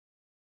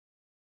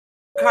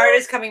Card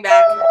is coming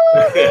back.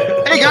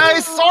 Hey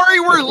guys, sorry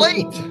we're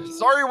late.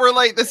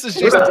 This is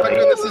Jason Tucker.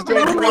 This is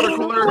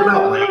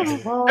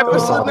WPwatercooler.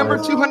 Episode number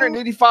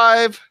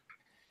 285.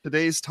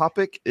 Today's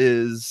topic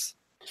is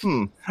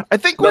I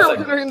think we're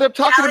going to end up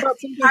talking about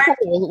something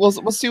cool.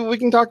 We'll see what we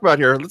can talk about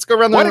here. Let's go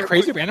around. What a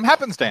crazy random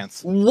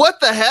happenstance! What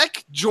the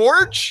heck,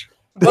 George?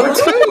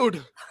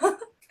 Dude.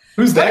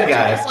 Who's that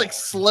guy? Just like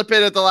slip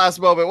in at the last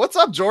moment. What's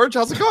up, George?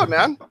 How's it going,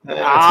 man?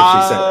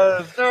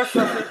 That's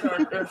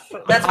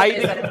That's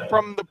hiding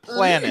from the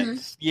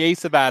planets. Yay,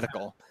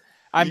 sabbatical.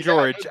 I'm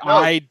George.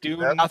 I do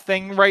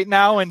nothing right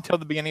now until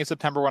the beginning of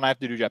September when I have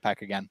to do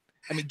Jetpack again.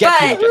 I mean,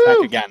 get to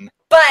Jetpack again.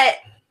 But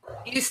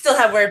you still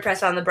have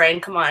WordPress on the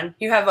brain. Come on,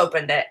 you have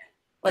opened it.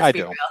 Let's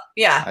be real.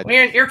 Yeah,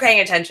 you're paying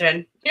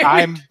attention.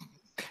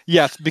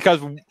 Yes,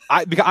 because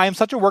I am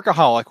such a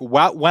workaholic.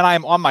 When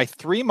I'm on my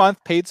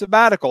 3-month paid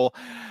sabbatical,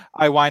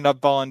 I wind up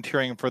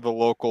volunteering for the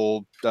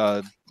local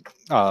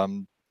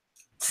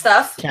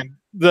stuff.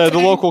 The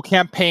local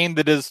campaign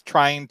that is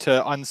trying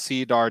to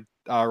unseat our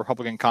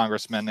Republican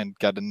congressman and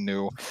get a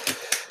new.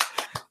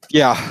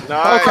 Yeah,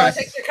 nice.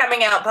 Politics are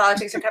coming out. But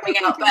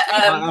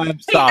I'm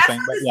stopping.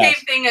 That's the same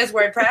thing as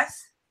WordPress.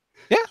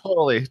 Yeah,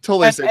 totally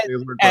same thing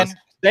as WordPress. And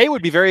they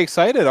would be very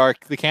excited.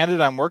 The candidate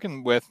I'm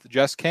working with,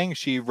 Jess King,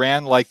 she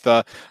ran like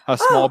the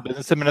small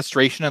business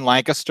administration in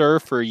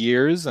Lancaster for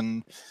years,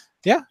 and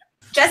yeah.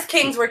 Jess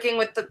King's working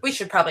with the. We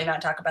should probably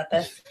not talk about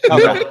this.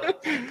 Okay.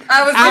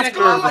 I was going to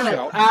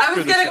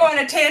go on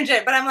a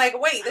tangent, but I'm like,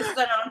 wait, this is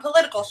a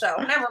non-political show.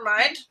 Never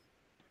mind.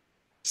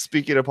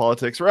 Speaking of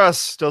politics,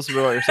 Russ, tell us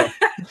about yourself.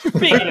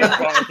 Speaking of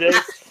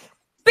politics.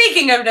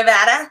 Speaking of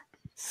Nevada.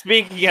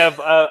 Speaking of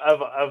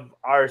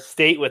our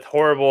state with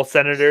horrible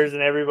senators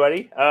and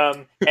everybody,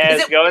 is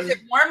it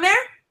warm there?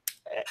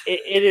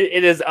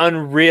 It is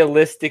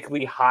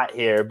unrealistically hot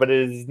here, but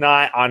it is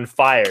not on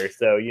fire.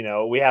 So,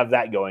 we have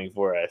that going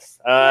for us.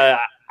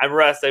 I'm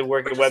Russ. I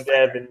work at Web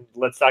Dev, and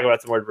let's talk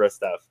about some WordPress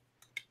stuff.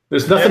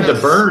 There's nothing to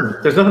burn.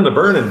 There's nothing to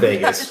burn in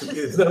Vegas.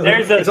 There's a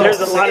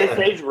lot of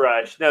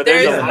sagebrush. No,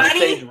 there's a lot of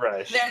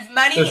sagebrush. There's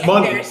money.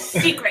 There's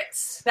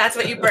secrets. That's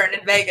what you burn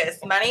in Vegas.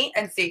 Money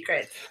and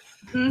secrets.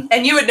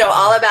 And you would know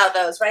all about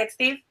those, right,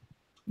 Steve?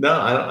 No,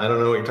 I don't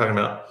know what you're talking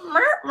about.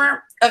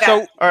 Okay.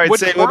 So, all right,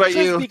 Say, what about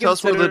you? Tell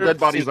us where the dead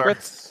bodies are.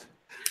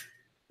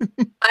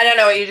 I don't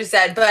know what you just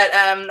said, but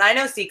I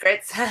know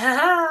secrets.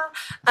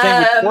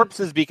 Would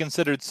corpses be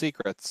considered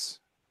secrets?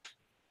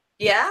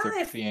 Yeah.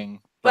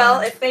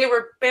 If they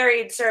were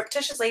buried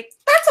surreptitiously,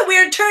 that's a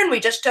weird turn we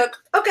just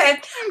took.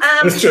 Okay.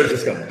 This show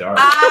just got dark.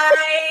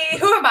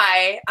 Who am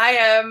I? I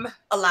am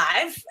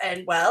alive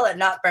and well and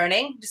not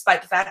burning,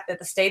 despite the fact that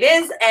the state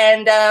is.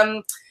 And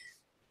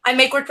I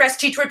make WordPress,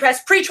 teach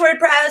WordPress, preach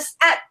WordPress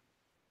at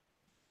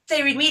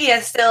Say Read Media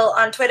still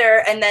on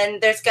Twitter. And then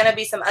there's going to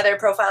be some other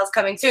profiles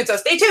coming soon. So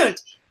stay tuned.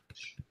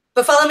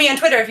 But follow me on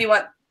Twitter if you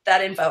want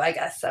that info, I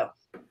guess. So.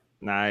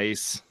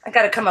 Nice. I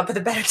got to come up with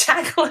a better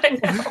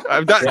tagline now.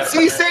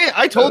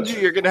 I told you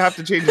you're going to have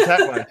to change the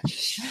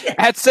tagline.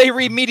 At Say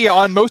Read Media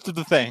on most of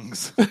the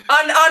things.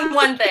 on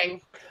one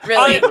thing,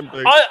 really.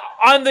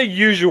 On the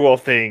usual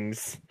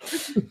things.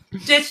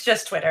 It's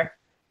just Twitter.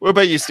 What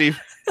about you, Steve?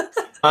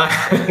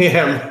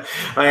 I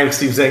am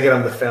Steve Zenkett.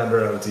 I'm the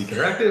founder of OT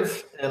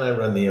Interactive, and I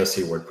run the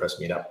OC WordPress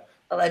meetup.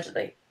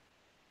 Allegedly.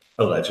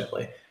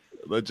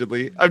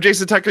 I'm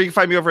Jason Tucker. You can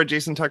find me over at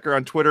Jason Tucker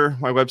on Twitter.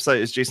 My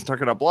website is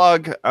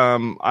jasontucker.blog.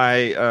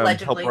 I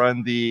help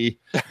run the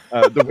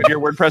Whittier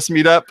WordPress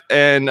meetup,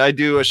 and I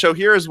do a show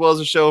here as well as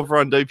a show over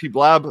on WP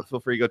Blab. Feel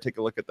free to go take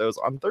a look at those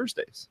on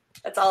Thursdays.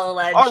 That's all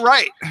alleged. All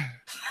right.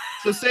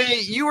 So,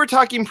 Say, you were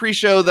talking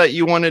pre-show that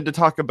you wanted to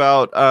talk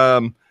about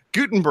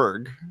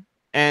Gutenberg,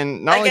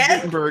 and not only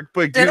Gutenberg,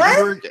 but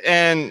Gutenberg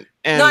and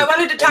no, I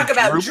wanted to talk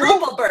about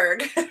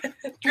Drupalberg.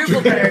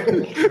 Drupalberg.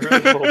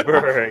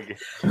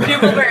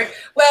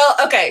 Well,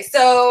 okay,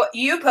 so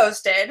you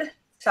posted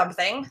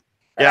something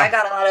that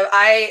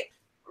I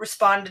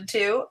responded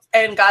to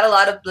and got a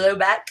lot of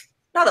blowback.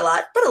 Not a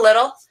lot, but a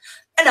little.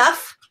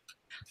 Enough.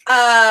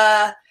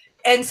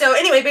 And so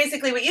anyway,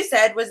 basically what you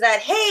said was that,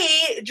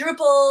 hey,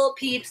 Drupal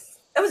peeps,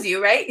 that was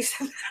you, right?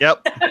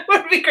 Yep. It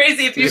would be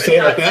crazy if you say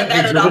it like said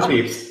that at all.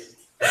 Peeps.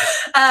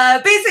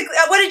 Basically,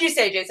 what did you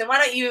say, Jason? Why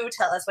don't you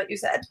tell us what you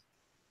said?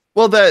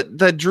 Well, that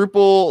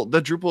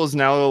Drupal is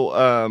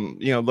now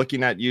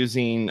looking at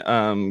using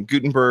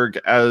Gutenberg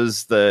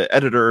as the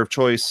editor of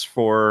choice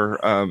for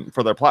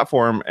their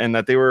platform, and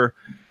that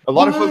a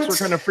lot of folks were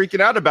kind of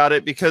freaking out about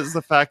it because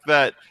the fact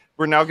that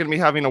we're now going to be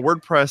having a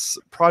WordPress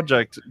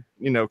project,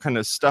 kind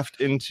of stuffed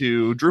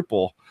into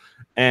Drupal,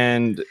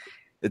 and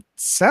it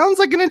sounds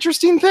like an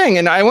interesting thing.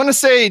 And I want to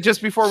say,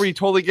 just before we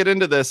totally get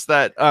into this,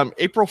 that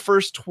April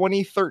 1st,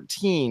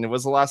 2013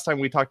 was the last time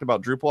we talked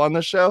about Drupal on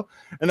this show.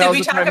 And that was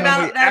the time when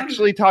we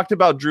actually talked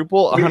about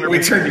Drupal.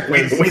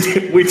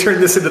 We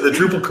turned this into the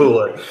Drupal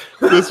cooler.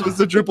 This was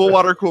the Drupal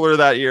water cooler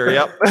that year.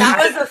 Yep.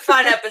 That was a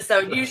fun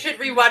episode. You should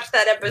rewatch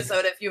that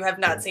episode if you have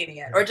not seen it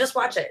yet, or just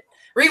watch it.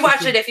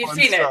 Rewatch it if you've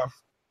seen it.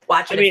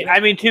 watch it. I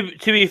mean,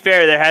 to be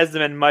fair, there hasn't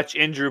been much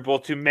in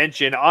Drupal to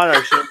mention on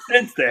our show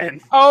since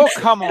then. Oh,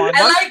 come on.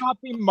 Let's not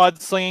be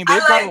mudslinging.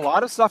 They've got a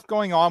lot of stuff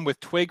going on with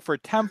Twig for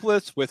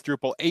templates, with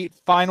Drupal 8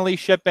 finally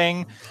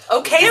shipping.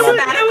 Okay,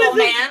 sabbatical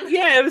man.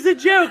 Yeah, it was a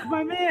joke,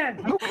 my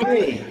man.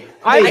 Okay.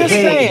 I'm just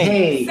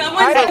saying.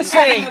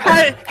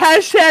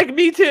 Hashtag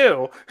me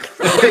too.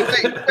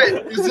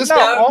 Is this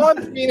all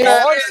I'm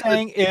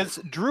saying is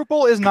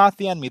Drupal is not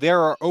the enemy. There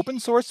are open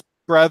source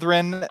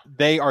brethren.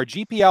 They are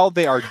GPL.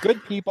 They are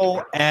good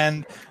people,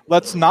 and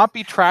let's not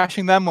be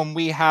trashing them when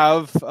we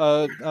have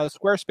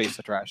Squarespace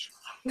to trash.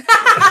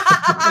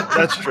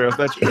 That's true.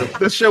 That's true.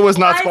 This show was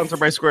not sponsored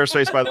by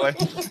Squarespace, by the way.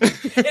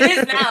 It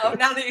is now.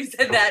 Now that you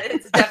said that,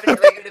 it's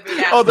definitely going to be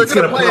now. Oh, they're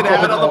going to play an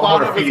ad on the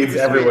bottom of feeds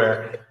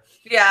everywhere.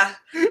 Yeah.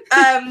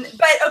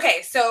 But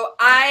okay, so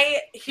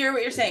I hear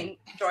what you're saying,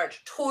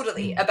 George,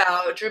 totally,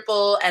 about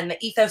Drupal and the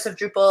ethos of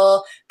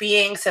Drupal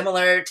being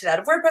similar to that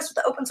of WordPress with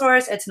the open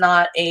source. It's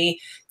not a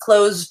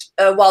closed,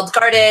 walled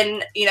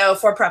garden,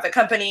 for-profit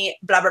company,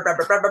 blah, blah, blah,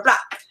 blah, blah, blah, blah.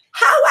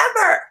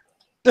 However,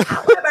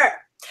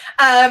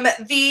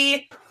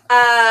 the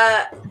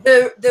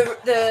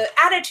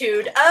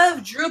attitude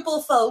of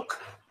Drupal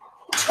folk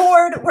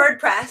toward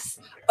WordPress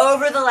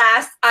over the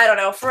last, I don't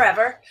know,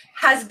 forever,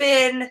 has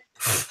been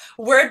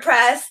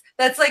WordPress.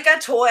 That's like a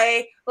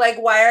toy. Like,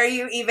 why are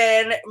you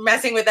even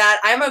messing with that?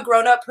 I'm a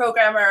grown-up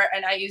programmer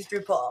and I use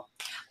Drupal.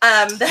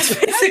 That's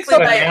basically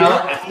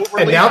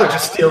and now they're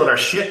just stealing our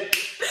shit.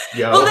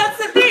 Yo. Well, that's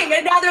the thing.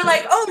 And now they're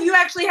like, oh, you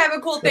actually have a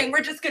cool thing.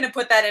 We're just going to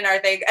put that in our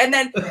thing. And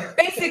then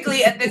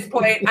basically at this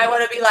point, I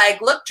want to be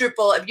like, look,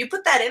 Drupal, if you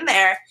put that in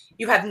there,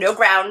 you have no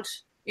ground.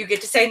 You get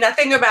to say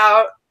nothing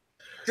about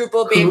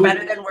Drupal being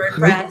better than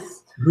WordPress.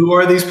 Who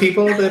are these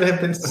people that have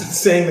been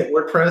saying that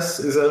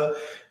WordPress is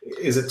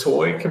a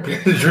toy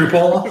compared to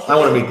Drupal? I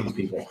want to meet these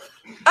people.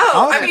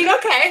 Oh, I mean,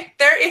 okay,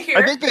 they're here.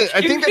 I think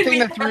the thing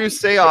that threw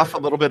Say off a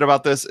little bit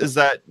about this is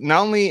that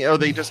not only are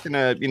they just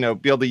gonna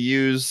be able to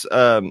use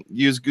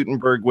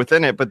Gutenberg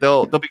within it, but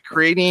they'll be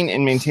creating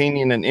and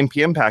maintaining an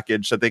npm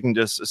package that they can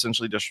just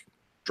essentially just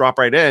drop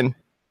right in,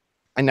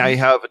 and now you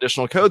have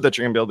additional code that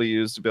you're gonna be able to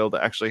use to be able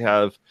to actually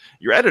have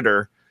your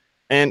editor.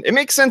 And it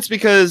makes sense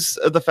because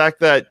of the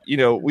fact that,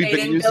 we've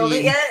been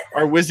using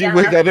our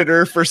WYSIWYG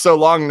editor for so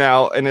long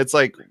now. And it's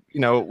like,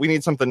 we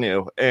need something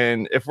new.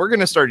 And if we're going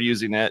to start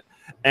using it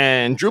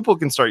and Drupal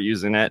can start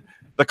using it,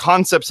 the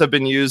concepts have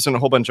been used in a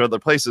whole bunch of other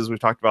places. We've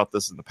talked about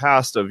this in the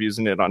past of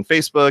using it on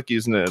Facebook,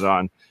 using it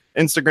on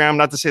Instagram.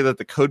 Not to say that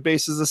the code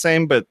base is the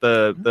same, but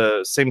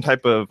the same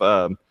type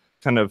of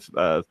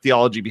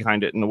theology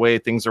behind it and the way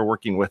things are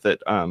working with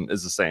it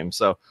is the same.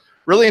 So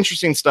really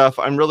interesting stuff.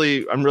 I'm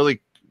really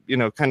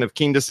kind of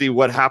keen to see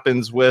what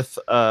happens with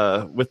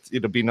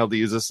being able to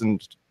use this in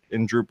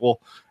Drupal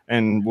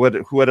and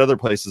what other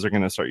places are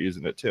going to start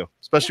using it too,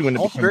 especially when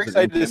it becomes very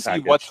excited to see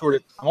what sort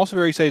of. I'm also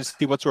very excited to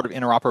see what sort of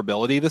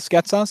interoperability this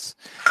gets us,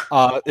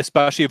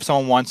 especially if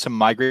someone wants to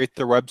migrate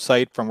their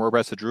website from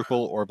WordPress to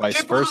Drupal or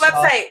vice versa.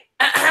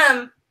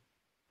 Website.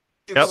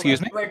 Drupal,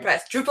 excuse me?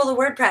 WordPress. Drupal to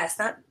WordPress,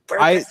 not WordPress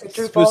I to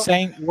Drupal. was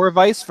saying or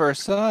vice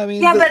versa. I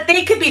mean, yeah, but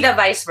they could be the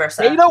vice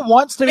versa. Beta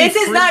wants to be. This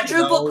is not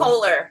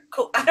Drupalcooler.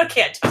 I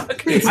can't.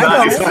 It's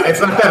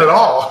not that at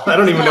all. I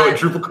don't even know what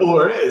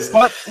Drupalcooler is.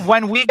 But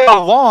when we get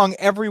along,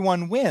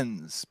 everyone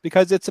wins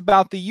because it's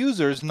about the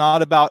users,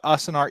 not about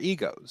us and our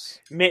egos.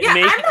 I'm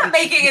not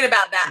making it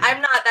about that.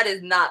 I'm not. That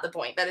is not the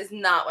point. That is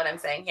not what I'm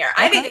saying here.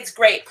 I think it's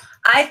great.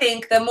 I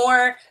think the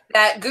more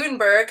that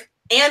Gutenberg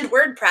and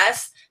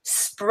WordPress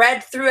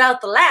spread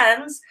throughout the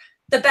lands,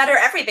 the better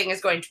everything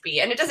is going to be.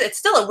 And it's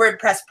still a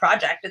WordPress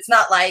project. It's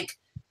not like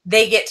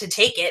they get to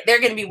take it. They're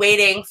going to be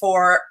waiting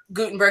for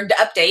Gutenberg to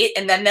update,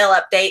 and then they'll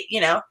update,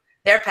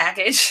 their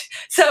package.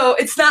 So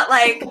it's not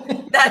like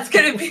that's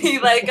going to be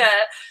like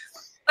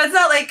it's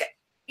not like,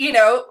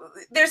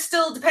 they're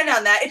still dependent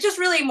on that. It's just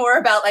really more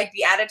about like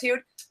the attitude.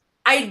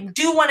 I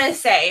do want to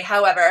say,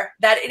 however,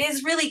 that it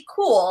is really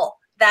cool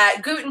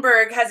that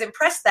Gutenberg has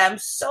impressed them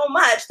so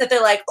much that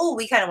they're like, oh,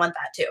 we kind of want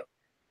that too.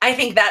 I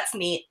think that's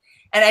neat.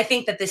 And I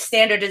think that the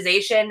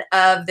standardization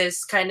of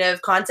this kind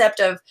of concept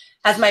of,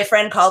 as my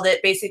friend called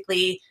it,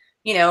 basically,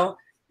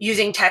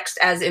 using text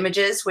as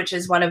images, which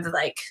is one of the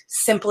like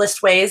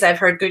simplest ways I've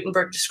heard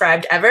Gutenberg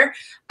described ever,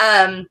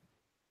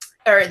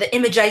 or the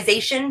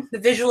imagization, the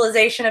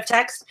visualization of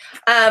text.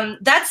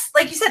 That's,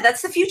 like you said,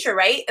 that's the future,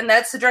 right? And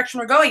that's the direction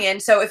we're going in.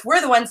 So if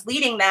we're the ones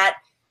leading that,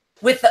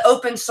 with the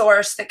open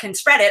source that can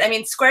spread it. I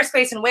mean,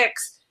 Squarespace and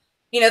Wix,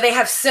 they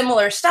have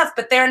similar stuff,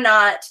 but they're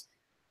not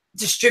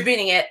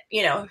distributing it,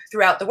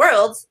 throughout the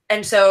world.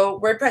 And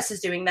so WordPress is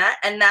doing that,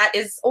 and that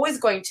is always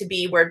going to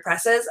be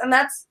WordPress's, and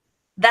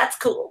that's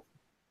cool.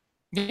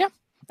 Yeah.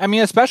 I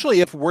mean, especially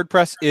if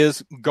WordPress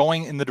is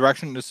going in the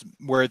direction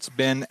where it's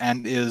been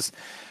and is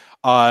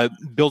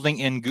building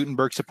in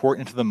Gutenberg support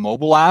into the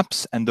mobile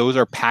apps, and those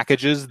are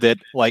packages that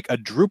like a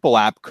Drupal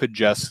app could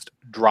just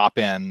drop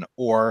in,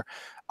 or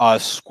a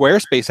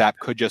Squarespace app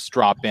could just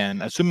drop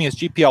in. Assuming it's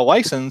GPL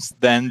licensed,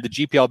 then the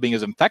GPL being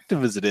as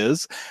effective as it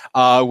is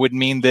would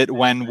mean that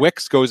when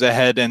Wix goes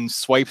ahead and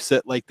swipes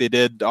it like they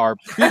did our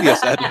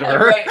previous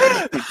editor,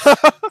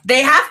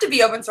 they have to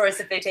be open source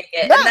if they take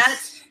it,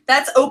 and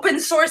that's open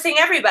sourcing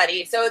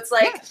everybody. So it's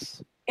like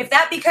if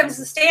that becomes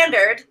the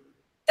standard,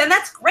 then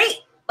that's great.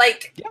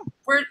 Like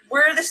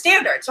we're the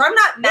standard. So I'm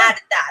not mad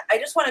at that. I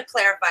just want to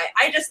clarify.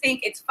 I just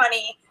think it's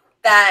funny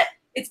that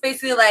it's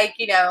basically like,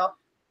 you know,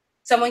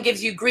 someone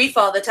gives you grief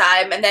all the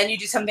time and then you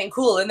do something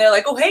cool and they're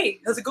like, oh, hey,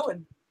 how's it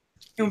going?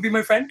 You want to be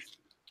my friend?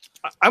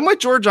 I'm with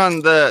George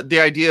on the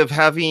idea of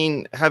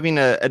having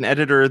an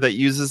editor that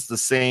uses the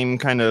same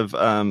kind of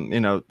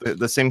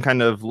the same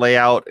kind of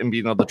layout and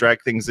being able to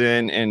drag things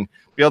in and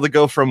be able to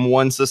go from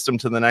one system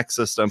to the next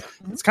system.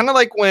 It's kind of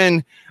like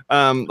when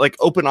like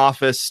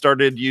OpenOffice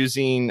started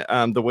using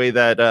the way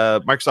that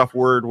Microsoft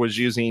Word was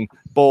using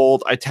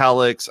bold,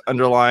 italics,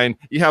 underline.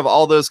 You have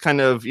all those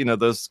kind of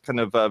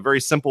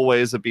very simple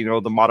ways of being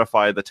able to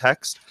modify the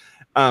text.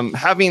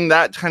 Having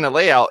that kind of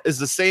layout is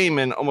the same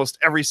in almost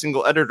every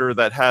single editor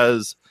that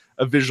has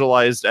a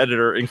visualized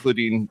editor,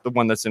 including the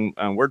one that's in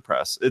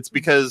WordPress. It's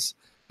because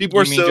people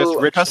are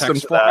so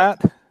accustomed to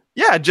that.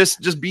 Yeah,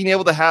 just being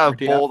able to have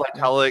bold,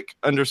 italic,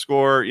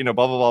 underscore, blah,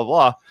 blah, blah,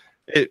 blah.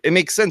 It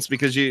makes sense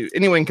because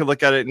anyone can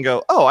look at it and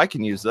go, oh, I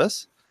can use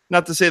this.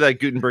 Not to say that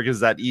Gutenberg is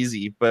that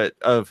easy, but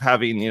of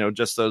having,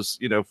 just those,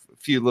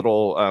 few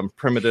little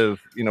primitive,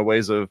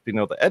 ways of being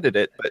able to edit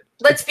it. But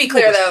let's be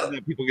clear, though.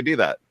 People can do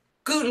that.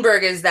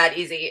 Gutenberg is that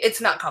easy.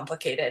 It's not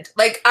complicated.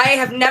 Like, I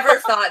have never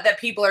thought that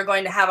people are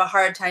going to have a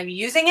hard time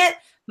using it.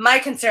 My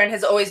concern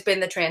has always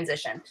been the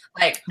transition.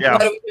 Like, what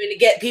are we doing to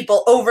get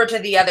people over to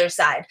the other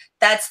side?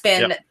 That's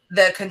been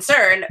the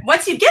concern.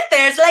 Once you get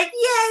there, it's like,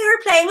 yeah,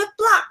 you're playing with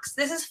blocks.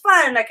 This is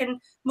fun. I can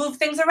move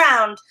things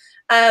around.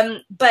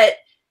 But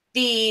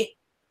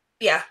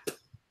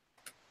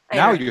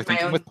now you're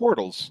thinking with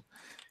portals.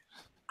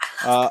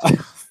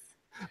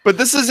 But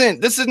this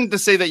isn't to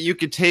say that you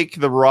could take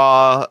the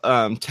raw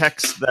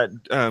text that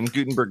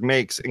Gutenberg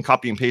makes and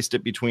copy and paste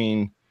it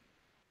between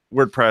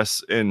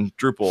WordPress and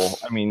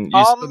Drupal. I mean,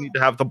 you still need to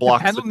have the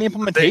blocks. Depends on the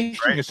implementation.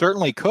 Right? You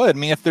certainly could. I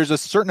mean, if there's a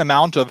certain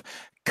amount of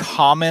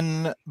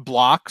common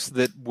blocks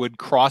that would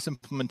cross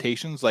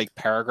implementations, like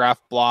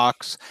paragraph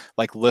blocks,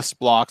 like list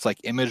blocks,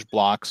 like image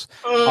blocks,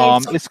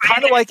 it's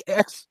kind of like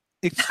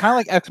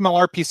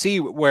XML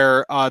RPC,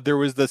 where there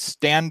was the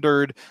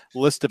standard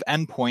list of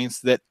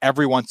endpoints that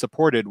everyone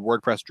supported,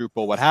 WordPress,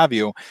 Drupal, what have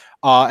you,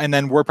 and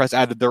then WordPress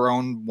added their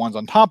own ones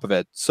on top of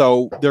it.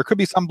 So there could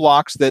be some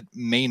blocks that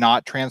may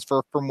not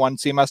transfer from one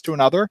CMS to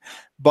another,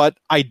 but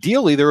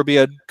ideally there would be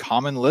a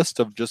common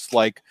list of just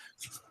like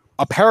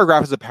a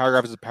paragraph is a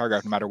paragraph is a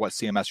paragraph, no matter what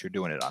CMS you're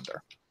doing it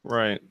under.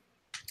 Right.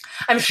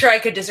 I'm sure I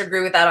could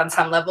disagree with that on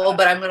some level,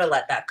 but I'm going to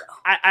let that go.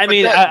 I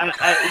mean,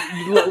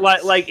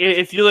 like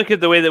if you look at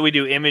the way that we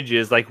do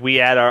images, like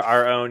we add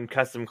our own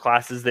custom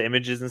classes, the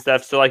images and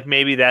stuff. So like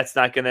maybe that's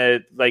not going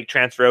to like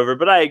transfer over.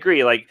 But I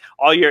agree, like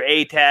all your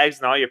A tags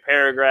and all your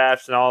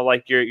paragraphs and all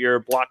like your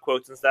block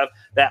quotes and stuff,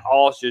 that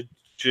all should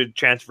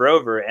transfer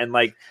over. And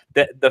like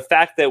the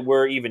fact that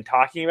we're even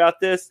talking about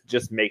this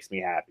just makes me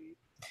happy.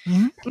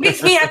 Mm-hmm.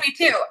 Makes me happy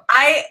too.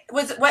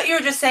 What you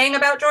were just saying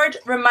about George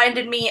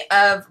reminded me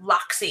of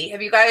Loxy.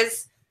 Have you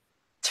guys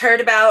heard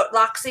about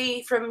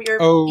Loxy from your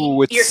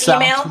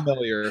email?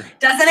 Familiar,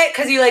 doesn't it?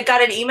 Because you like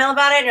got an email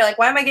about it and you're like,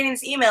 why am I getting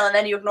this email? And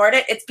then you ignored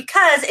it. It's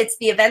because it's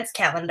the events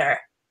calendar.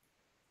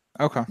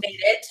 Okay. Made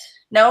it.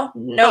 No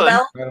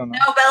bell.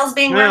 No bells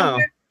being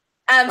rung.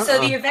 So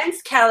the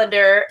events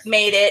calendar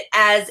made it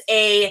as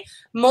a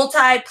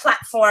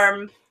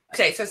multi-platform.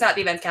 Okay, so it's not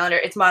the events calendar,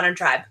 it's Modern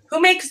Tribe. Who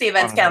makes the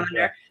events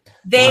calendar?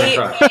 They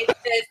made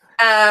this,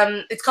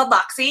 it's called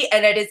Loxy,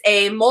 and it is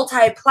a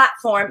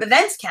multi-platform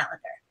events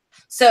calendar.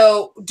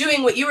 So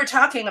doing what you were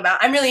talking about,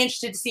 I'm really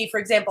interested to see, for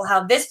example,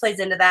 how this plays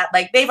into that.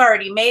 Like, they've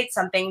already made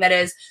something that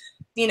is,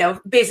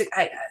 basic.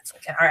 It's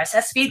like an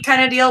RSS feed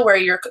kind of deal where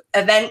your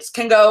events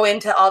can go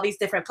into all these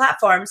different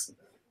platforms.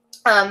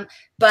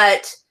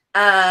 But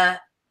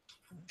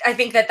I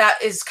think that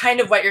is kind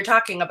of what you're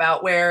talking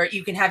about, where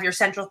you can have your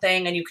central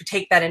thing and you could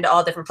take that into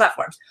all different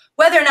platforms.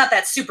 Whether or not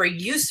that's super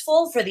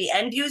useful for the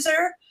end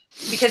user,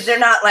 because they're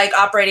not like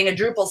operating a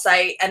Drupal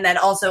site and then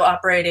also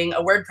operating a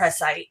WordPress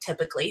site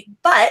typically,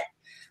 but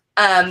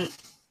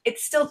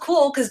it's still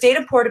cool because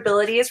data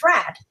portability is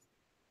rad.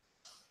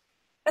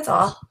 That's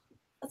all.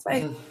 That's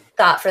my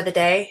thought for the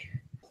day.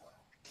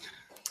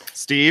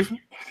 Steve?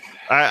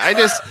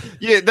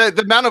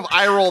 The amount of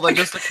eye roll that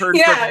just occurred.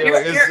 Yeah,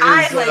 from your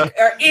eyes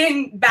are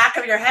in back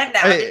of your head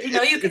now. Did you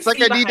know you can it's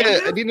like I need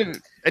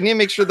to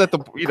make sure that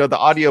the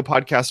audio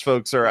podcast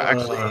folks are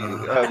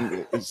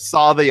actually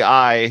saw the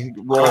eye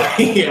roll.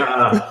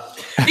 Yeah,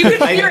 you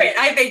can hear it.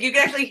 I think you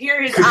can actually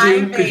hear his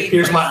eye.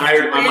 Here's my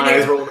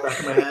eyes rolling in the back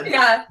of my head.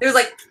 Yeah, it was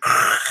like.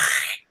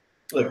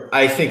 Look,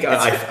 I think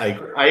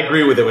I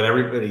agree with it what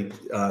everybody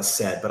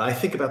said, but I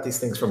think about these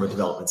things from a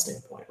development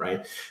standpoint,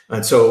 right?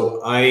 And so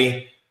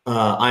I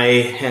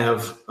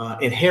have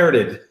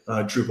inherited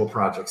Drupal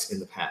projects in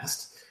the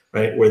past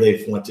right, where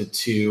they've wanted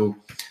to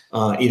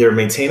either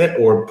maintain it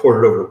or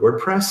port it over to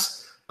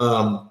WordPress.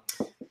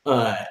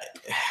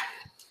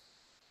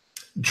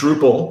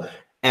 Drupal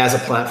as a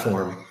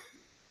platform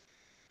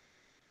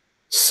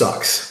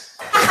sucks.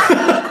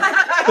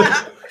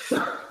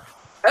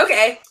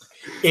 Okay.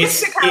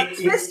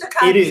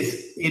 It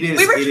is.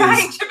 We were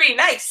trying to be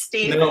nice,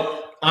 Steve.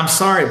 No, I'm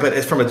sorry,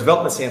 but from a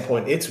development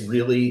standpoint, it's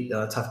really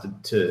tough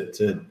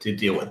to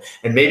deal with.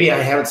 And maybe I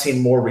haven't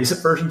seen more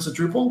recent versions of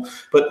Drupal,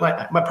 but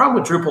my problem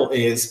with Drupal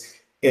is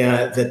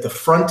that the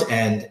front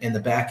end and the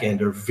back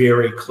end are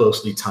very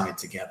closely tied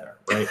together,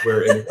 right?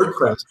 Where in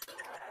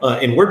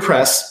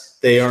WordPress,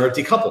 they are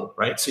decoupled,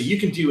 right? So you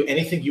can do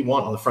anything you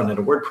want on the front end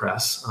of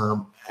WordPress.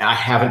 I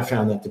haven't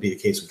found that to be the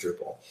case with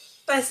Drupal.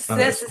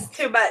 This is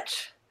too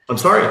much. I'm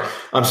sorry.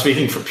 I'm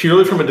speaking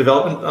purely from a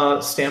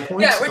development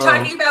standpoint. Yeah, we're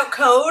talking about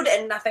code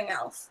and nothing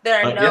else.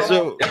 There are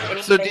no.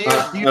 So do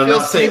you feel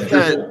safe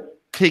that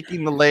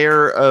taking the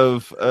layer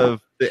of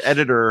the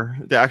editor,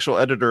 the actual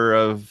editor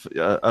of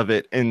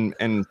it,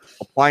 and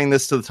applying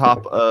this to the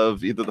top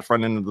of either the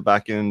front end or the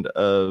back end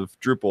of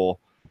Drupal,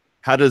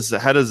 how does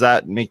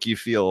that make you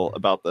feel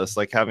about this?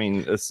 Like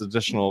having this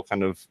additional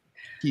kind of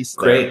piece.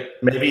 Great.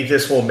 Maybe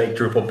this will make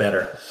Drupal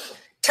better.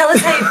 Tell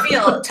us how you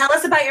feel. Tell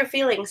us about your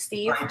feelings,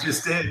 Steve. I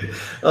just did.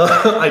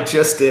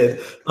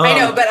 I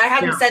know, but I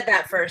haven't said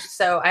that first,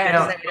 so I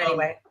have to say it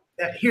anyway.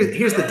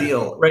 Here's the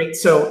deal, right?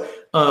 So,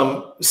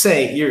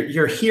 say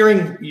you're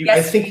hearing. Yes.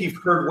 I think you've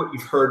heard what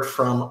you've heard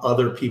from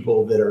other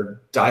people that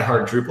are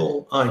diehard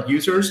Drupal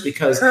users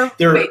because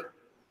they're. Wait,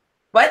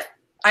 what?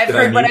 I've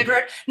heard what I've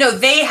heard. No,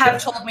 they have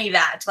told me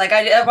that. Like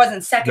it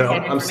wasn't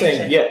secondhand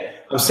information.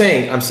 I'm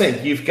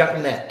saying you've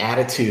gotten that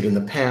attitude in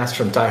the past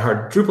from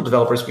diehard Drupal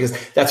developers because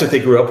that's what they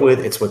grew up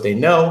with. It's what they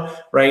know,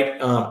 right?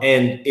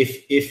 And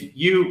if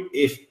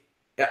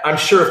I'm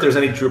sure if there's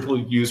any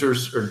Drupal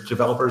users or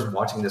developers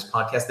watching this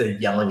podcast, they're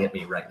yelling at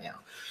me right now,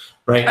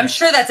 right? I'm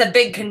sure that's a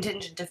big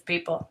contingent of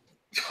people.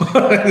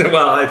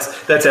 Well,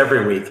 that's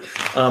every week.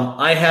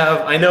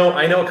 I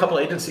know a couple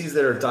agencies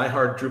that are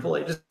diehard Drupal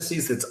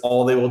agencies. That's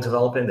all they will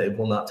develop in. They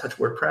will not touch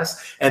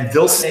WordPress, and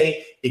they'll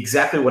say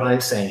exactly what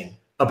I'm saying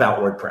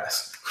about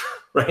WordPress.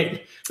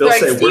 Right? They'll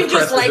say Steve WordPress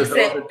just likes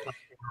it.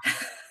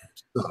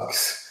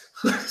 Sucks.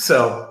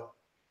 So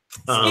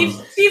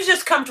Steve's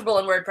just comfortable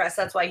in WordPress.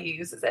 That's why he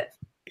uses it.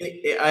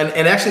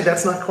 And actually,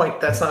 that's not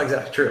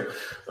exactly true.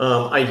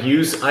 I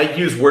use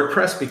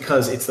WordPress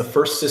because it's the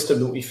first system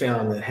that we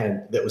found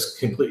that was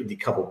completely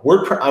decoupled.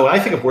 WordPress. When I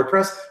think of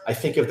WordPress, I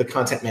think of the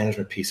content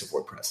management piece of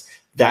WordPress.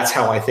 That's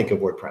how I think of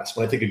WordPress.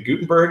 When I think of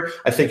Gutenberg,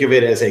 I think of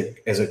it as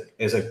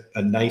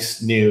a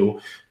nice new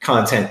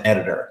content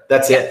editor.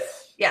 That's it.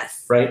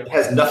 Yes. Right. It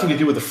has nothing to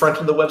do with the front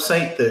of the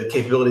website, the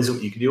capabilities of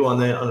what you can do on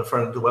the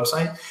front of the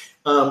website.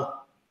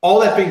 All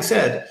that being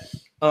said,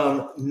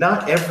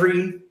 not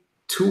every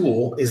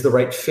tool is the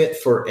right fit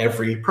for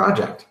every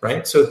project,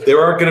 right? So there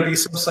are going to be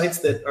some sites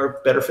that are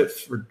better fit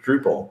for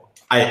Drupal.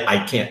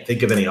 I can't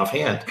think of any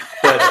offhand,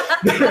 but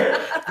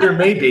there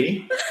may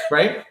be,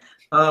 right?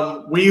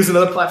 We use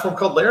another platform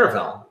called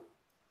Laravel,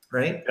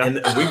 right? And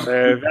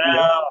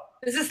Laravel.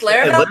 Is this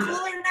Laravel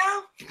cooler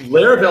now?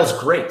 Laravel's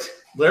great.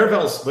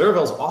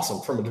 Laravel's awesome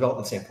from a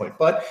development standpoint,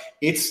 but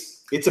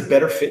it's a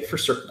better fit for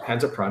certain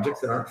kinds of projects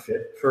that aren't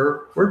fit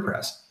for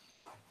WordPress.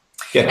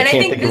 Yeah, I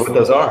can't think of what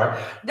those are.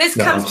 This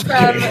comes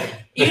from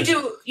you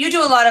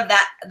do a lot of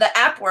the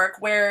app work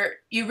where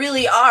you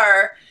really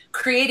are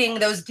creating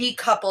those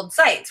decoupled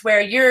sites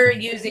where you're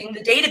using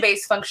the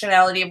database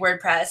functionality of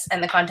WordPress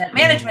and the content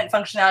management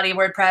functionality of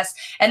WordPress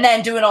and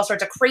then doing all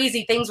sorts of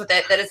crazy things with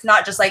it that it's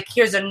not just like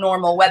here's a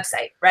normal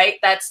website, right?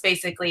 That's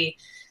basically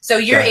so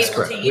you're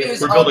able to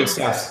use we're building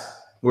SaaS.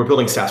 We're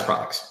building SaaS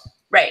products.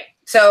 Right.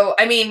 So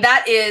I mean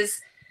that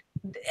is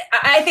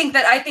I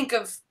think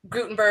of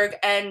Gutenberg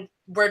and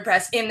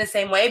WordPress in the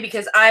same way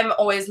because I'm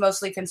always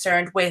mostly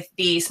concerned with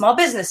the small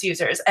business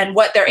users and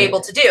what they're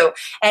able to do.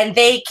 And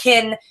they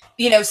can,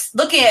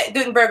 looking at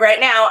Gutenberg right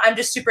now, I'm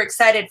just super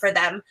excited for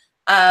them.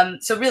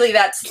 So really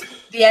that's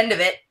the end of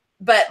it.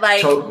 But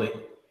like totally.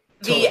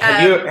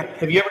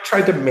 Have you ever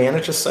tried to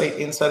manage a site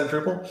inside of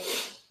Drupal?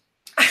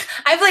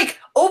 I've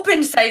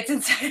opened sites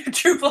inside of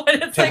Drupal.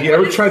 And it's have you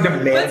ever tried to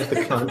manage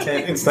the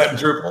content inside of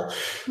Drupal?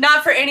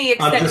 Not for any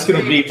extent. I'm just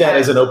going to leave that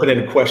as an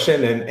open-ended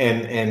question.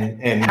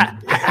 And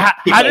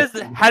how does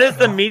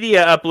the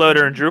media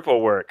uploader in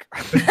Drupal work?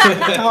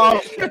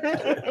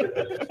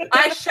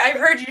 I've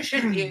heard you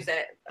shouldn't use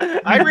it.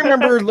 I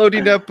remember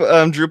loading up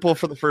Drupal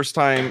for the first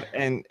time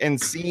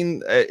and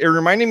seeing it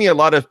reminded me a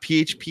lot of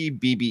PHP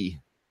BB.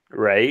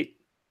 Right.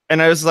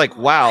 And I was like,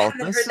 wow,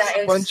 this is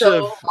a bunch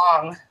of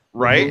long.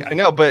 Right, I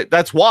know, but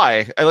that's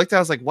why I liked it. I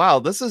was like, "Wow,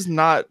 this is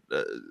not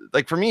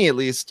for me at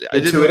least.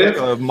 It didn't look like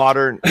a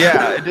modern.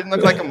 Yeah, it didn't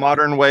look like a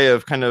modern way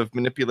of kind of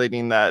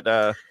manipulating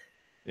that.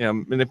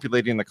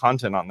 Manipulating the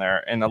content on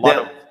there, and a lot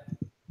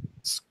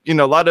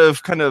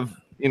of kind of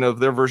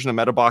their version of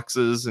meta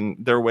boxes and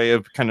their way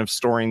of kind of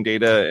storing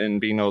data and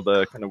being able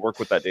to kind of work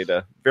with that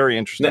data. Very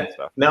interesting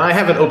stuff. Now I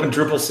haven't opened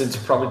Drupal since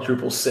probably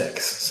Drupal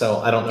 6, so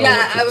I don't know.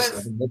 Yeah, what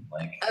Drupal 7 looked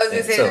like. I was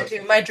gonna say that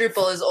too. My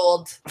Drupal is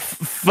old.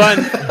 Fun.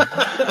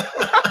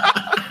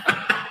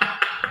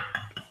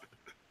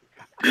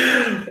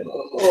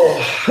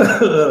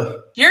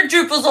 Your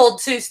Drupal's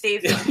old too,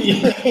 Steve. My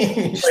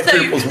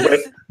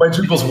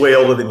Drupal's way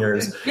older than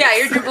yours. Yeah,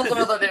 your Drupal's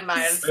older than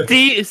mine.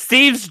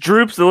 Steve's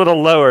Droop's a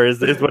little lower is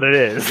what it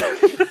is.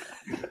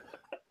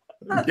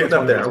 Getting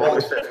up there. I'm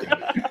almost 50.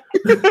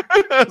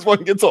 As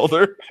one gets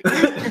older.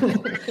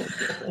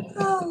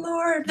 Oh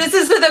Lord! This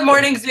is the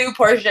morning zoo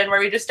portion where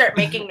we just start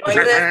making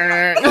noises.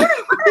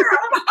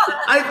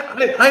 I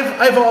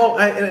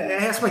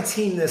asked my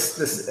team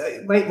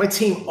my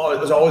team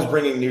was always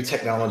bringing new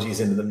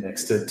technologies into the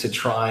mix to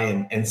try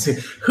and see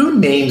who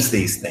names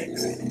these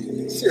things.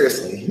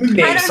 Seriously, who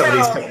names some of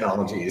these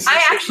technologies?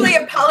 I actually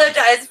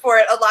apologize for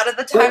it a lot of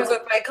the times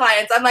with my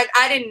clients. I'm like,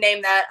 I didn't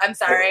name that. I'm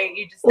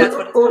sorry. That's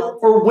what it's called.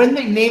 Or when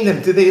they name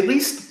them, do they at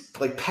least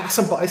like pass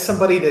them by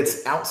somebody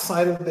that's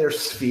outside of their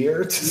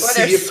sphere to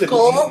see if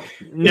skull?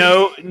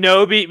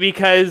 No,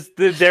 because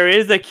there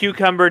is a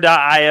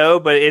cucumber.io,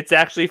 but it's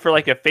actually for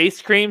like a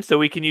face cream, so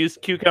we can use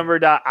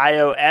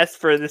cucumber.ios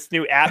for this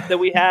new app that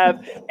we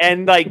have,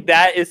 and like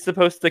that is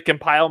supposed to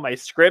compile my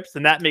scripts,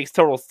 and that makes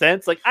total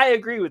sense. Like I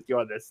agree with you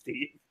on this,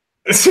 Steve.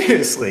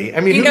 Seriously, I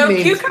mean,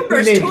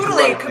 cucumbers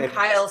totally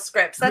compile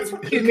scripts. That's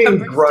what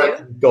cucumbers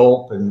do.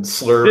 Gulp and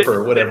slurp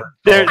or whatever.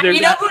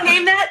 You know who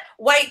named that?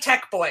 White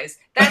tech boys.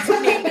 That's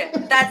who named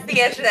it. That's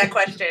the answer to that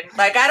question.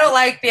 Like, I don't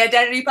like the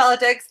identity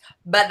politics,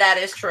 but that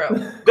is true.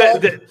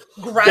 Gulp,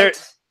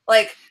 grunt,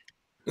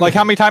 like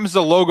how many times does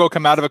a logo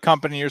come out of a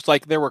company? You're just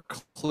like, there were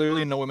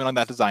clearly no women on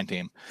that design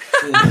team.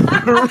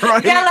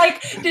 Right? Yeah,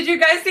 like, did you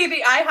guys see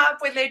the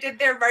IHOP when they did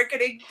their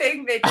marketing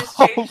thing? They just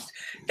changed,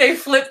 they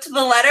flipped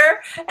the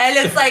letter, and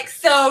it's like,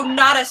 so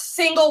not a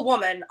single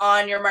woman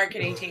on your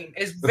marketing team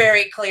is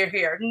very clear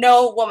here.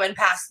 No woman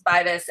passed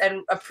by this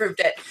and approved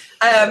it.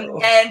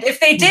 And if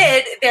they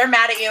did, they're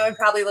mad at you and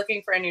probably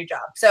looking for a new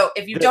job. So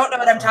if you don't know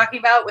what I'm talking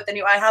about with the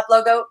new IHOP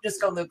logo,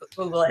 just go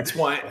Google it.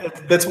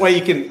 That's why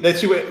you can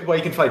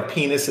find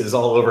penises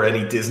all over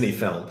any Disney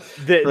film.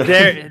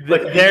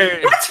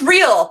 That's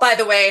real, by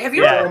the way. Have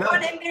you ever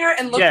gone in there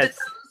and looked at?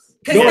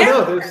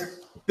 No,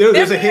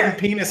 there's a hidden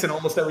penis in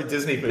almost every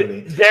Disney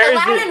movie.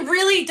 Aladdin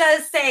really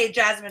does say,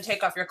 "Jasmine,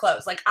 take off your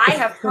clothes." Like I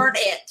have heard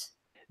it.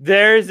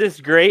 There's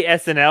this great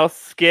SNL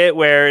skit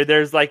where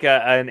there's like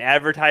an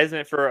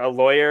advertisement for a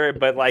lawyer,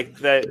 but like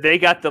they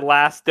got the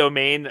last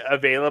domain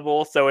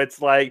available, so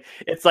it's like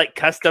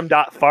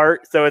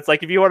custom.fart. So it's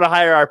like if you want to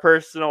hire our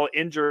personal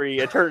injury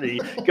attorney,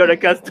 go to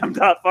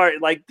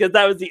custom.fart, like because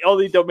that was the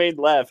only domain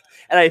left.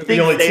 And I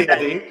think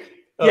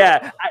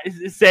I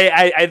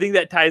think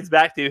that ties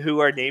back to who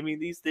are naming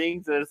these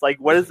things, and it's like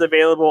what is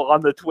available on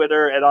the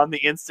Twitter and on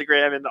the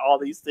Instagram and all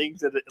these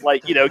things, and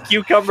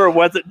cucumber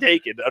wasn't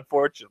taken,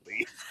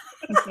 unfortunately.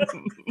 So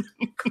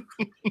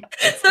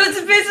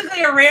it's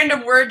basically a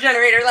random word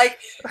generator.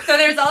 So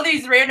there's all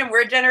these random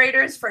word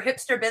generators for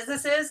hipster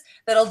businesses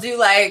that'll do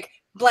like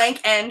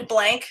blank and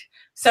blank.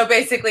 So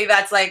basically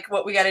that's like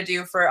what we got to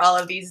do for all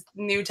of these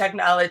new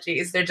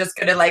technologies. They're just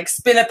going to like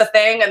spin up a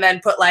thing and then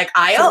put like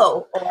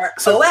IO or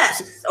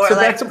OS.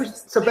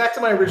 Back to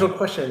my original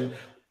question.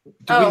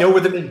 Do we know where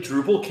the name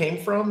Drupal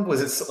came from?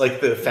 Was it like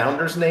the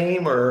founder's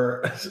name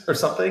or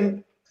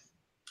something?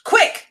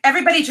 Quick,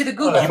 everybody to the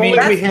Google. If only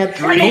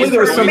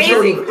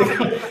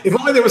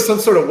there was some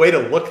sort of way to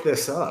look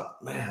this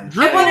up, man.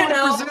 Drupal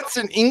represents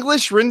an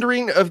English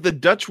rendering of the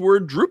Dutch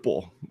word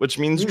Drupal, which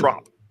means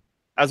drop,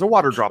 as a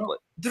water droplet.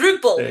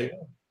 Drupal.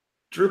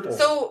 Drupal.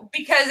 So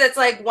because it's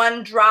like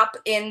one drop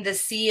in the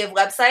sea of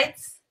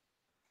websites.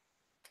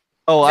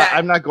 Oh,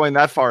 I'm not going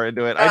that far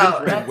into it. I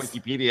just read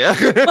Wikipedia.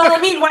 Well,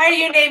 I mean, why are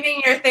you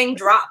naming your thing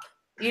drop?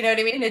 You know what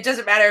I mean? It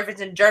doesn't matter if it's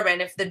in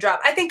German, if the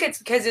drop. I think it's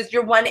because it's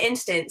your one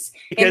instance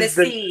in the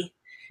sea.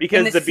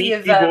 Because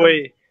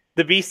the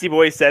Beastie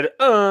Boys said,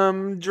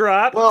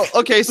 drop. Well,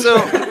 okay, so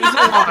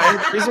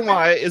the reason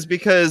why is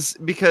because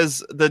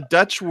the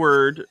Dutch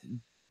word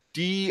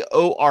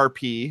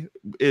DORP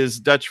is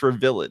Dutch for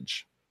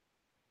village.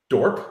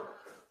 Dorp?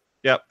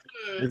 Yep.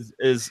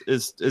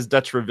 Is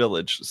Dutch for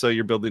village. So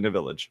you're building a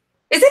village.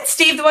 Isn't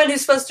Steve the one who's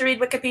supposed to read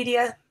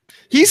Wikipedia?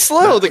 He's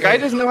slow. The guy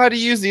doesn't know how to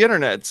use the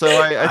internet, so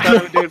I thought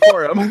I would do it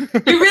for him.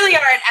 You really are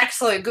an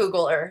excellent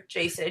Googler,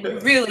 Jason.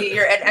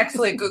 You're an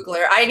excellent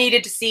Googler. I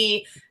needed to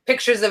see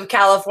pictures of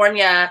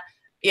California,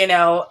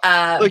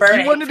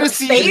 burning from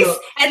space.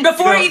 And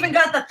before he even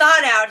got the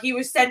thought out, he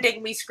was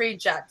sending me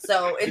screenshots.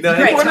 So it's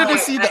great. He wanted to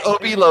see the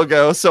OB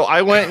logo, so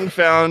I went and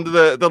found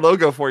the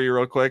logo for you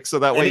real quick, so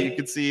that way you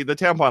could see the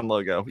tampon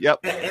logo. Yep.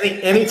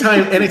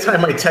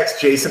 Anytime I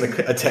text Jason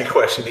a tech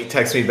question, he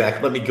texts me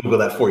back, let me Google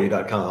that for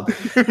you.com.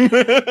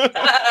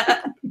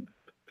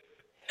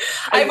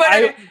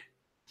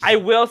 I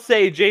will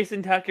say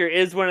Jason Tucker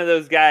is one of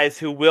those guys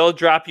who will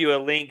drop you a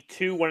link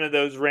to one of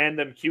those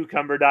random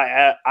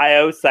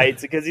cucumber.io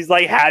sites because he's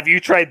like, have you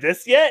tried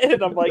this yet?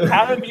 And I'm like,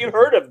 how have you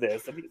heard of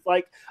this? And he's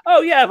like,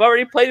 oh yeah, I've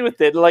already played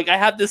with it. Like I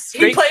have this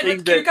scrape You played thing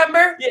with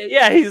Cucumber?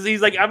 Yeah,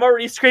 he's like, I'm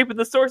already scraping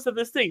the source of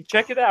this thing.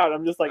 Check it out.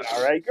 I'm just like,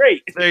 all right,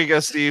 great. There you go,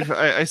 Steve.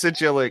 I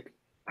sent you a link.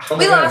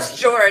 We lost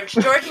George.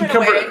 George went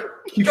away.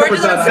 George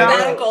is on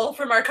sabbatical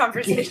from our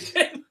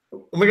conversation.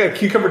 Oh my god,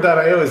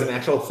 cucumber.io is an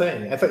actual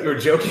thing. I thought you were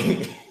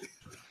joking.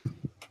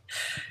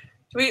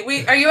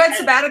 We are you on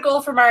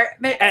sabbatical from our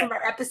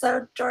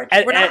episode, George?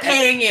 We're not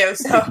paying you,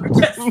 so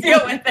just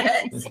deal with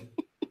it.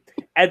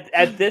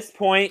 At this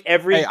point, I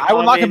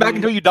will not come back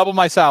until you double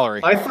my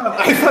salary. I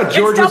thought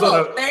George was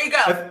on a. There you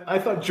go. I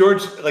thought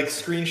George like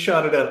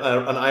screenshotted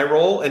an eye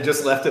roll and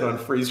just left it on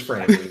freeze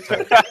frame.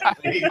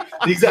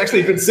 He's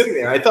actually been sitting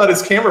there. I thought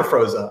his camera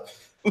froze up.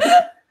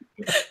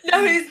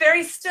 No, he's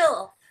very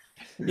still.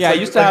 Yeah, I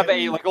used to have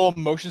a little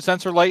motion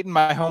sensor light in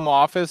my home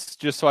office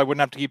just so I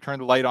wouldn't have to keep turning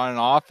the light on and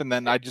off. And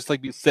then I'd just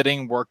be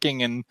sitting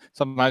working, and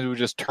sometimes it would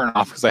just turn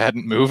off because I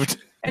hadn't moved.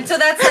 And so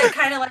that's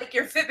kind of like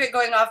your Fitbit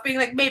going off, being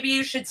like, maybe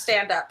you should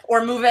stand up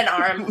or move an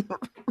arm.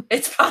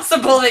 It's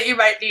possible that you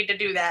might need to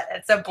do that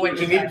at some point.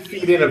 You need to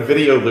feed in a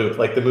video loop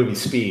like the movie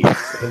Speed.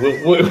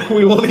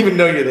 We won't even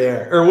know you're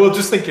there, or we'll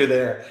just think you're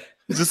there.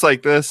 Just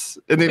like this,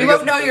 and then we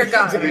won't know you're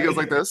gone. And he goes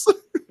like this.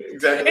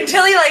 Exactly.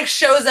 Until he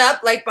shows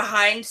up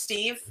behind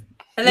Steve.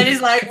 And then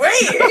he's like, wait,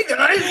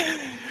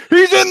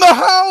 he's in the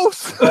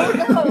house. Oh,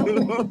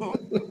 no.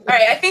 All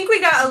right, I think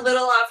we got a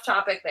little off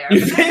topic there.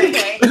 But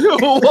anyway.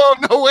 Whoa,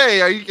 no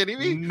way. Are you kidding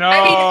me? No.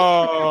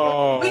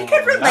 I mean, we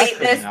could relate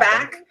this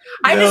back.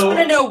 I just want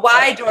to know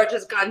why George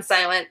has gone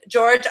silent.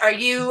 George, are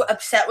you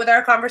upset with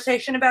our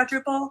conversation about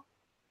Drupal?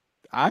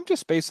 I'm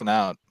just spacing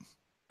out.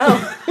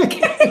 Oh,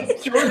 okay.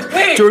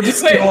 George is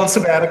still on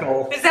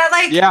sabbatical. Is that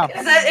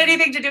is that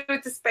anything to do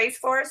with the Space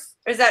Force?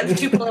 Or is that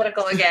too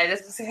political again?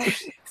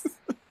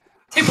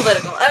 Too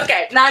political.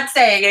 Okay, not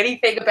saying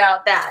anything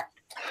about that.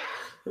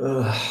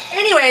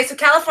 Anyway, so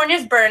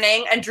California's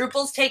burning and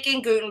Drupal's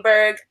taking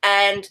Gutenberg,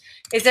 and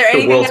is there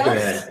anything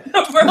else?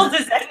 The world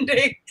is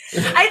ending.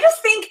 I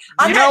just think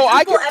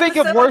I can think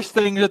of worse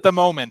things at the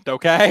moment,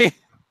 okay?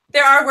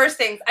 There are worse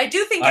things. I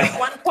do think at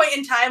one point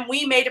in time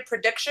we made a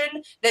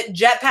prediction that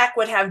Jetpack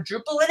would have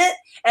Drupal in it,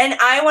 and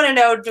I want to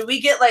know, do we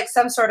get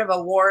some sort of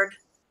award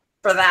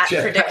for that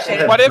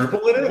prediction? What if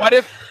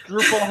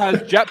Drupal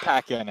has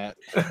Jetpack in it?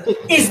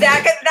 Is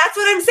that's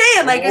what I'm saying?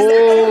 Is that going to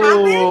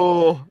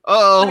happen?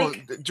 Oh,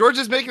 George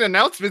is making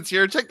announcements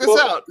here. Check this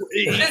out.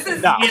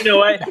 You know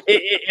what?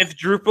 If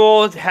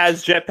Drupal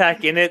has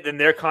Jetpack in it, then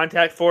their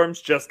contact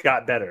forms just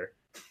got better.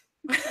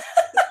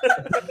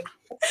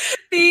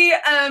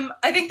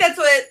 I think that's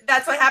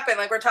what happened.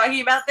 We're talking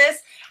about this,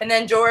 and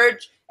then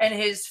George and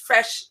his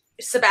fresh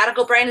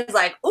sabbatical brain is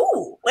like,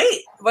 ooh,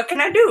 wait, what can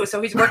I do?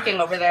 So he's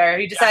working over there.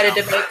 He decided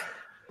to make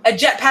a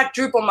Jetpack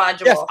Drupal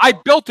module. Yes, I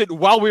built it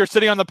while we were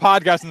sitting on the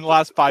podcast in the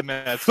last 5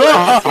 minutes.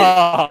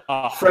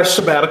 Fresh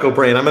sabbatical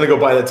brain. I'm going to go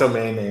buy that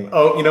domain name.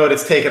 Oh, you know what?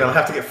 It's taken. I'll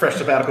have to get fresh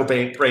sabbatical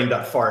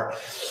brain.fart.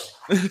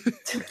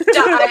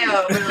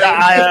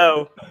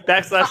 .io.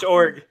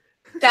 .io/org.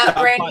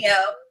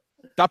 .brainio.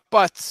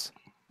 .butts.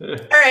 All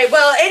right.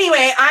 Well,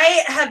 anyway,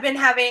 I have been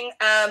having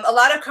a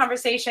lot of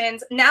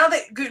conversations now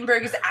that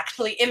Gutenberg is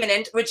actually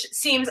imminent, which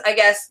seems, I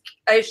guess,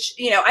 I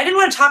didn't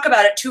want to talk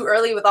about it too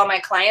early with all my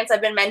clients.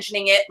 I've been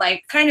mentioning it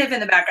kind of in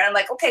the background.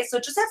 Okay, so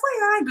just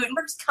FYI,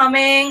 Gutenberg's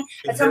coming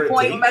at some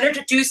point. We better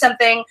to do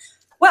something.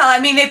 Well, I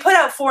mean, they put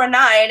out 4.9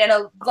 and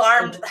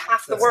alarmed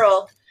half the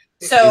world.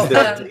 So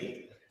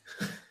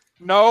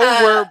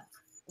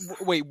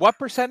wait, what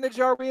percentage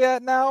are we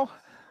at now?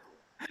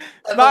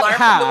 Of not alarm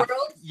half of the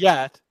world?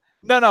 yet.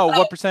 No.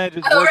 What percentage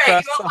is WordPress?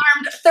 Right. You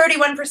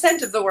alarmed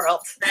 31% of the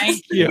world.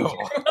 Thank you.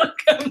 You're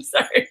welcome.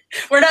 Sorry.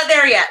 We're not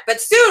there yet, but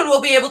soon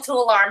we'll be able to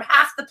alarm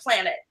half the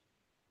planet.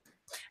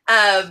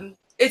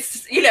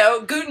 It's,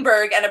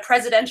 Gutenberg and a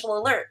presidential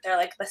alert.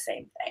 They're the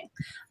same thing.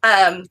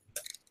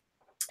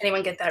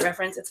 Anyone get that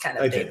reference? It's kind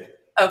of big. did.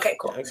 Okay,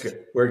 cool. That's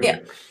good. We're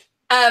good.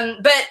 Yeah.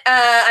 But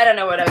I don't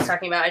know what I was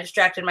talking about. I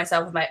distracted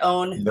myself with my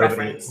own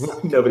reference.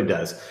 Nobody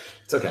does.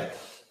 It's okay.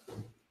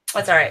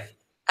 That's all right.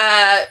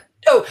 I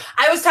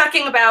was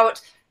talking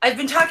about, I've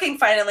been talking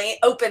finally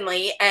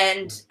openly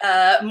and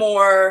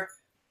more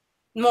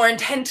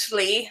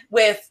intensely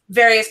with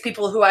various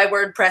people who I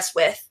WordPress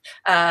with,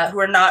 who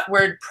are not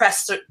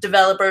WordPress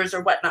developers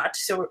or whatnot.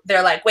 So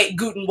they're like, wait,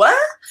 Guten what?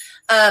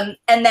 And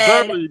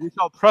then you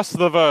shall press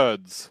the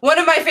words. One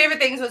of my favorite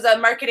things was a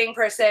marketing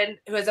person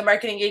who has a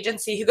marketing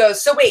agency who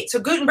goes, so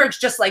Gutenberg's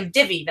just like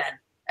Divi then?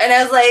 And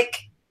I was like,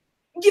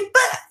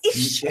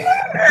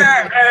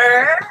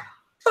 sure.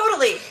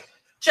 Totally.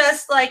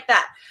 Just like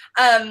that.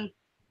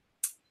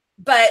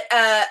 But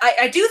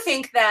I do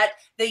think that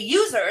the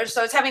users,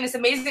 so I was having this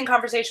amazing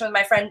conversation with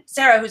my friend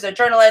Sarah, who's a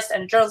journalist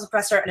and journalism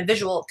professor and a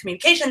visual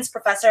communications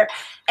professor,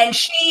 and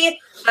she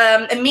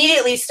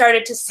immediately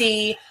started to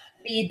see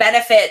the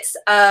benefits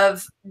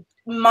of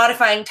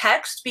modifying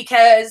text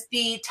because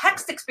the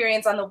text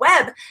experience on the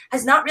web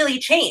has not really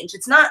changed.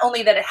 It's not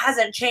only that it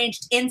hasn't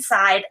changed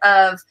inside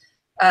of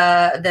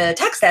the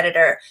text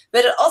editor,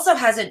 but it also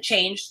hasn't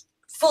changed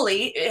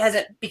fully. It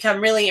hasn't become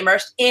really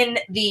immersed on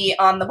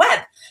the web.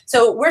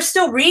 So we're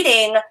still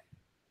reading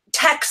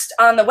text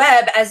on the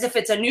web as if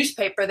it's a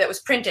newspaper that was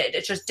printed.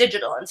 It's just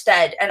digital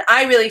instead. And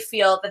I really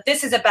feel that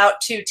this is about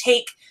to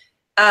take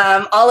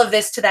all of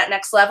this to that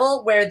next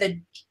level where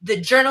the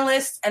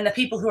journalists and the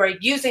people who are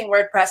using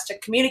WordPress to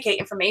communicate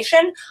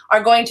information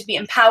are going to be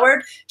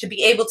empowered to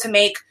be able to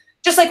make,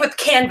 just like with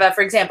Canva,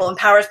 for example,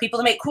 empowers people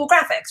to make cool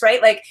graphics,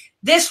 right? Like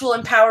this will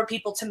empower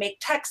people to make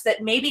text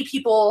that maybe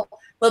people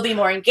will be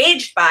more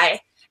engaged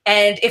by.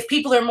 And if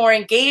people are more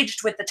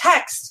engaged with the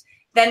text,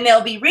 then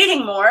they'll be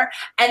reading more.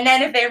 And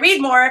then if they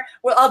read more,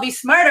 we'll all be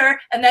smarter,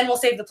 and then we'll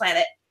save the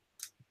planet.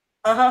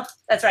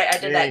 That's right. I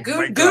did that.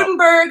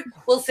 Gutenberg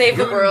will save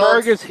the world.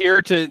 Gutenberg is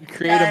here to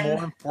create a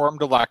more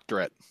informed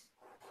electorate.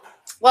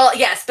 Well,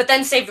 yes, but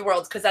then save the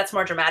world because that's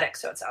more dramatic,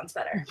 so it sounds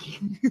better.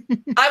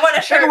 I want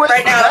a shirt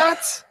right now.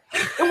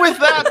 And with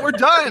that, we're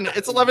done.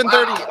 It's 11:30.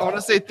 Wow. I want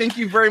to say thank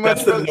you very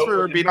much, folks,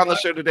 for being on the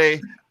show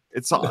today.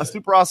 It's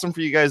super awesome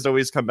for you guys to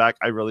always come back.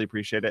 I really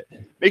appreciate it.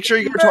 Make sure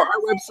you go to our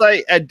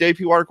website at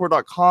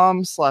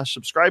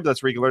wpwatercooler.com/subscribe.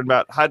 That's where you can learn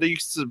about how to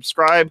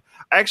subscribe.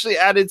 I actually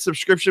added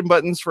subscription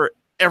buttons for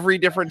every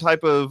different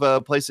type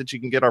of place that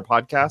you can get our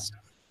podcast.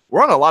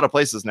 We're on a lot of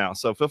places now,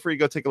 so feel free to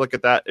go take a look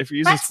at that. If you're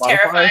using Spotify,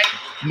 terrifying.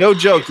 No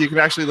joke, you can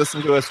actually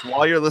listen to us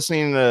while you're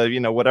listening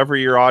to, whatever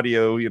your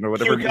audio,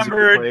 whatever music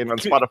you're playing on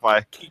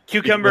Spotify.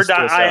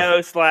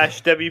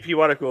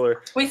 Cucumber.io/WPwatercooler.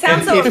 We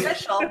sound so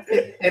official. And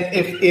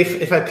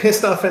if I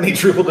pissed off any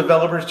Drupal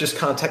developers, just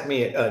contact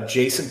me at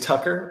Jason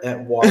Tucker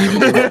at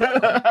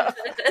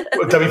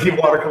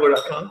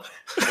WPwatercooler.com.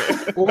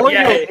 Or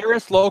your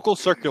nearest local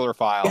circular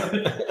file.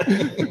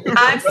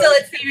 I'm still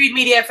at Seaweed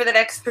Media for the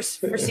next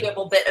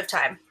foreseeable bit of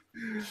time.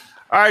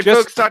 All right,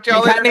 folks. Talk to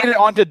y'all later. Concatenate it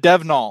onto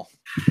DevNull.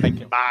 Thank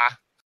you. Bye.